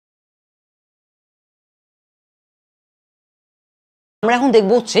আমরা এখন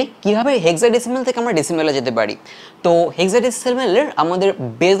দেখব হচ্ছে কিভাবে হেক্সাডেসিমাল থেকে আমরা ডেসিমেলে যেতে পারি। তো হেক্সাডেসিমালের আমাদের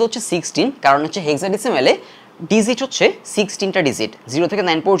বেস হচ্ছে 16, কারণ হচ্ছে হেক্সাডেসিমালে ডিজিট হচ্ছে 16টা ডিজিট, 0 থেকে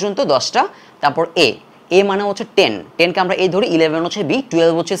 9 পর্যন্ত 10টা। তারপর এ মানে হচ্ছে 10 কে আমরা এ ধরি, 11 হচ্ছে বি,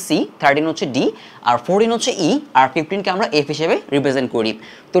 12 হচ্ছে সি, 13 হচ্ছে ডি, আর 14 হচ্ছে ই, আর 15 কে আমরা এফ হিসেবে রিপ্রেজেন্ট করি।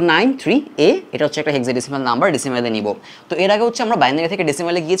 তো 93A এটা হচ্ছে একটা হেক্সাডেসিমাল নাম্বার, ডেসিমেলে নিব। তো এর আগে হচ্ছে আমরা বাইনারি থেকে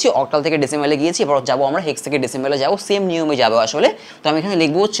ডেসিমেলে গিয়েছি, অক্টাল থেকে ডেসিমেলে গিয়েছি, এবার যাবো আমরা হেক্স থেকে ডেসিমেলে যাবো, সেম নিয়মে যাবো আসলে। তো আমি এখানে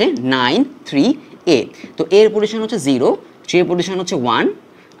লিখবো হচ্ছে 93A। তো এর পজিশন হচ্ছে 0, 3 এর পজিশন হচ্ছে 1,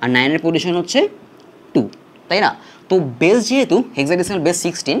 আর 9 এর পজিশন হচ্ছে 2, তাই না? তো বেস যেহেতু হেক্সাডেসিমাল বেস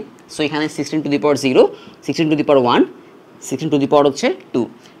 16, সো এখানে 16 to the power 0, 16 to the power 1, 16 to the পাওয়ার হচ্ছে 2,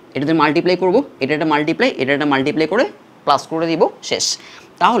 এটাতে মাল্টিপ্লাই করব, এটা একটা মাল্টিপ্লাই করে প্লাস করে দিব, শেষ।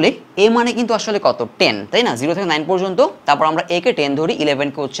 তাহলে এ মানে কিন্তু আসলে কত? 10, তাই না? 0 থেকে 9 পর্যন্ত। তারপর আমরা এ কে 10 ধরি, 11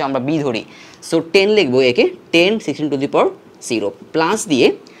 কে হচ্ছে আমরা বি ধরি, সো 10 লিখবো একে, 10 16 টু দি পাওয়ার 0 প্লাস দিয়ে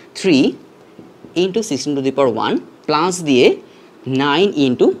 3 into 16 to the power 1 plus দিয়ে 9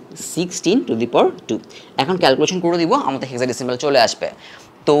 ইন্টু 16 টু দি পাওয়ার 2। এখন ক্যালকুলেশন করে দিব, আমাদের হেক্সাডেসিমাল চলে আসবে।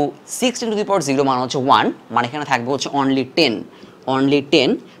 তো 16 টু দি পাওয়ার 0 মানে হচ্ছে 1, মানে এখানে থাকবে হচ্ছে অনলি 10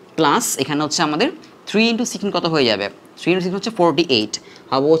 প্লাস এখানে হচ্ছে আমাদের 3 ইন্টু 16 কত হয়ে যাবে? 3 ইন্টু 16 হচ্ছে 48,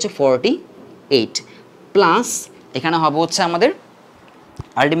 হবে হচ্ছে 48 প্লাস এখানে হবে হচ্ছে আমাদের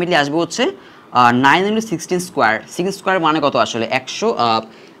আলটিমেটলি আসবে হচ্ছে 9 ইন্টু 16 স্কোয়ার। 16 স্কোয়ার মানে কত আসলে? 100।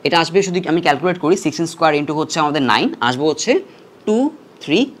 এটা আসবে, শুধু আমি ক্যালকুলেট করি, 16 স্কোয়ার ইন্টু হচ্ছে আমাদের 9 আসবে হচ্ছে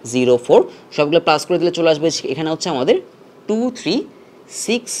 2304। সবগুলো প্লাস করে দিলে চলে আসবে এখানে হচ্ছে আমাদের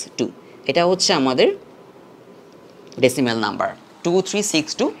 2362। এটা হচ্ছে আমাদের ডেসিমেল নাম্বার,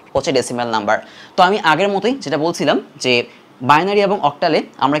 2362 হচ্ছে ডেসিমেল নাম্বার। তো আমি আগের মতোই যেটা বলছিলাম যে বাইনারি এবং অক্টালে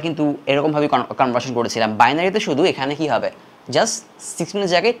আমরা কিন্তু এরকমভাবে কনভার্সন করেছিলাম। বাইনারিতে শুধু এখানে কি হবে, জাস্ট 16 এর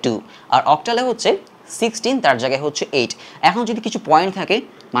জায়গায় 2, আর অক্টালে হচ্ছে 16 তার জায়গায় হচ্ছে 8। এখন যদি কিছু পয়েন্ট থাকে,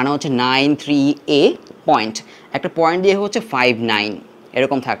 মানে হচ্ছে 93A পয়েন্ট, একটা পয়েন্ট দিয়ে হচ্ছে 59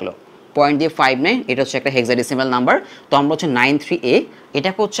 এরকম থাকলো, পয়েন্ট দিয়ে 59, এটা হচ্ছে একটা হেক্সাডেসিমাল নাম্বার। তো আমরা হচ্ছে 93A,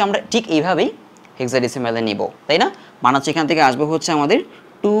 এটাকে হচ্ছে আমরা ঠিক এইভাবেই হেক্সাডেসিমালে নিব, তাই না? মানে হচ্ছে এখান থেকে আসবে হচ্ছে আমাদের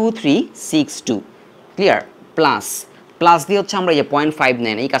 2362, ক্লিয়ার? প্লাস দিয়ে হচ্ছে আমরা এই যে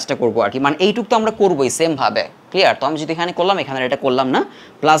 0.59 এই কাজটা করবো আর কি, মানে এইটুক তো আমরা করবোই সেমভাবে, ক্লিয়ার? তো আমি যদি এখানে করলাম, এখানে এটা করলাম না,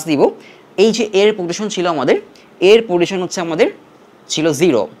 প্লাস দিব। এই যে এর পজিশন ছিল আমাদের, এর পজিশন হচ্ছে আমাদের ছিল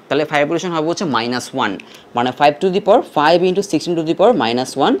 0, তাহলে 5 পজিশন হবে হচ্ছে -1, মানে 5 to the power 5 into 16 to the power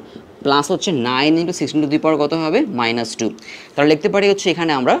 -1 plus হচ্ছে 9 ইন্টু 16 টু দি পাওয়ার কত হবে? -2। তাহলে লিখতে পারি হচ্ছে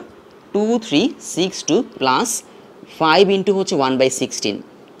এখানে আমরা 2362 প্লাস 5 ইন্টু হচ্ছে 1/16,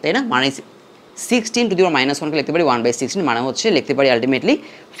 তাই না? মানে 16 টু দি পাওয়ার -1কে লিখতে পারি 1/16, মানে হচ্ছে লিখতে পারি আলটিমেটলি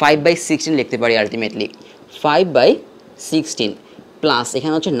 5/16 লিখতে পারি আলটিমেটলি 5/16 প্লাস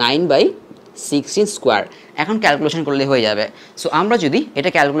এখানে হচ্ছে 9/16 স্কোয়ার। এখন ক্যালকুলেশন করলে হয়ে যাবে। সো আমরা যদি এটা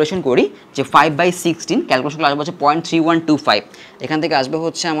ক্যালকুলেশন করি যে 5/16 ক্যালকুলেশন করলে আসবে হচ্ছে 0.3125, এখান থেকে আসবে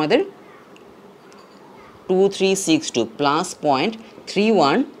হচ্ছে আমাদের 2362 প্লাস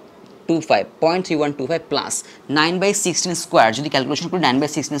 0.3125 প্লাস 9/16 স্কোয়ার, যদি ক্যালকুলেশন করি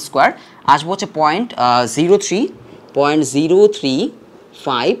 9/16 স্কোয়ার আসবে হচ্ছে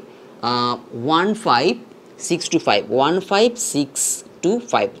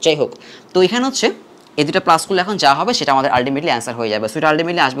 0.03515 যাই হোক। তো এখানে হচ্ছে এই দুটা প্লাস করলে এখন যা হবে সেটা আমাদের আলটিমেটলি অ্যান্সার হয়ে যাবে। সো এটা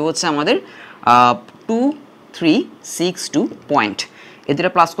আলটিমেটলি আসবে হচ্ছে আমাদের 2362 পয়েন্ট। এই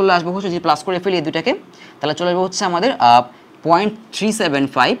দুটা প্লাস করলে আসবে হচ্ছে, যদি প্লাস করে ফেলি এই দুটাকে, তাহলে চলে আসবে হচ্ছে আমাদের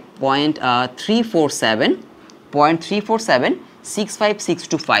 0.375 0.347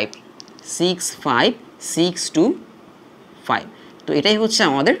 0.347 65625। তো এটাই হচ্ছে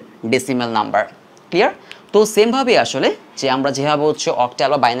আমাদের ডেসিমাল নাম্বার, ক্লিয়ার? তো সেমভাবে আসলে যে আমরা যেভাবে হচ্ছে অক্টাল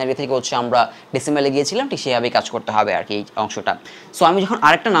বা বাইনারি থেকে হচ্ছে আমরা ডেসিমালে গিয়েছিলাম, ঠিক সেভাবেই কাজ করতে হবে আর কি এই অংশটা। সো আমি যখন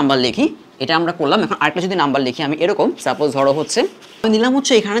আরেকটা নাম্বার লিখি, এটা আমরা করলাম, এখন আরেকটা যদি নাম্বার লিখি আমি এরকম, সাপোজ ধরো হচ্ছে আমি নিলাম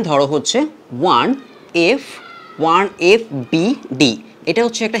হচ্ছে এখানে ধরো হচ্ছে 1FBD, এটা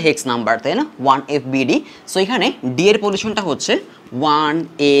হচ্ছে একটা হেক্স নাম্বার, তাই না? 1FBD। সো এখানে ডি এর পজিশনটা হচ্ছে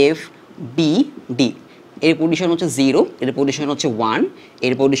 1FBD, এর পজিশন হচ্ছে 0, এর পজিশন হচ্ছে 1,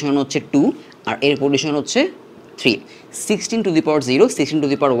 এর পজিশন হচ্ছে 2, আর এর পজিশন হচ্ছে 3। 16 to the power 0, 16 to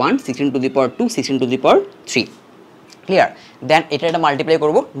the power 1, 16 to the power 2, 16 to the power 3, clear? দেন এটা মাল্টিপ্লাই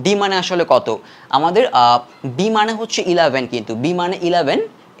করব। ডি মানে আসলে কত আমাদের? বি মানে হচ্ছে 11, কিন্তু বি মানে 11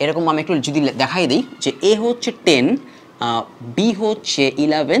 এরকম আমি একটু যদি দেখাই দিই যে এ হচ্ছে 10, বি হচ্ছে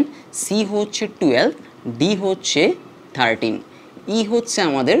 11, সি হচ্ছে 12, ডি হচ্ছে 13, ই হচ্ছে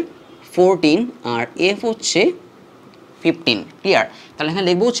আমাদের 14, আর এফ হচ্ছে 15, ক্লিয়ার? তাহলে এখানে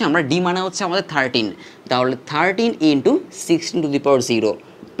লিখবো হচ্ছে আমরা ডি মানে হচ্ছে আমাদের 13, তাহলে 13 into 16 to the power 0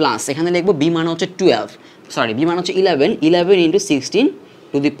 plus এখানে লিখবো বি মানে হচ্ছে 12, সরি বি মান হচ্ছে 11 ইন্টু 16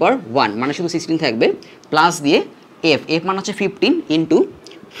 টু দি পাওয়ার 1 মানে শুধু 16 থাকবে প্লাস দিয়ে এফ মান হচ্ছে 15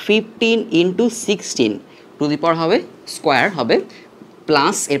 ইন্টু 16 টু দি পাওয়ার হবে স্কোয়ার হবে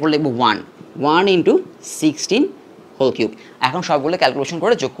প্লাস এরপর লিখবো 1 ইন্টু 16 হোল কিউব। এখন সবগুলো ক্যালকুলেশন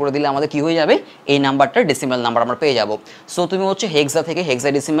করে যোগ করে দিলে আমাদের কি হয়ে যাবে, এই নাম্বারটা ডেসিমাল নাম্বার আমরা পেয়ে যাবো। সো তুমি হচ্ছে হেক্সা থেকে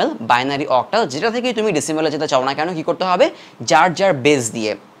হেক্সাডেসিমাল, বাইনারি, অক্টাল যেটা থেকে তুমি ডেসিমালে যেতে চাও না কেন কি করতে হবে, যার বেস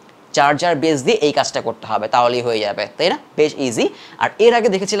দিয়ে এই কাজটা করতে হবে, তাহলেই হয়ে যাবে, তাই না? বেশ ইজি। আর এর আগে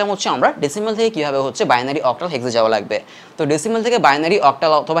দেখেছিলাম হচ্ছে আমরা ডেসিমাল থেকে কীভাবে হচ্ছে বাইনারি, অক্টাল, হেক্সা যাওয়া লাগবে। তো ডেসিমাল থেকে বাইনারি,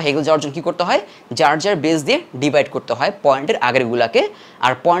 অক্টাল অথবা হেক্সা যাওয়ার জন্য কী করতে হয়, যার বেস দিয়ে ডিভাইড করতে হয় পয়েন্টের আগেরগুলোকে,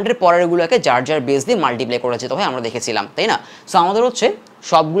 আর পয়েন্টের পরেরগুলোকে যার বেস দিয়ে মাল্টিপ্লাই করে যেতে হয়, আমরা দেখেছিলাম, তাই না? সো আমাদের হচ্ছে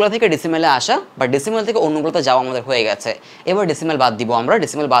সবগুলো থেকে ডেসিমেলে আসা বা ডেসিমেল থেকে অন্যগুলোতে যাওয়া আমাদের হয়ে গেছে। এবার ডেসিমেল বাদ দিব আমরা,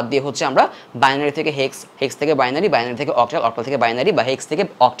 ডেসিমেল বাদ দিয়ে হচ্ছে আমরা বাইনারি থেকে হেক্স থেকে বাইনারি, বাইনারি থেকে অক্টাল, অক্টাল থেকে বাইনারি বা হেক্স থেকে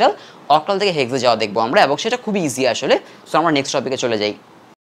অক্টাল, অক্টাল থেকে হেক্সে যাওয়া দেখবো আমরা, এবং সেটা খুবই ইজি আসলে। সো আমরা নেক্সট টপিকে চলে যাই।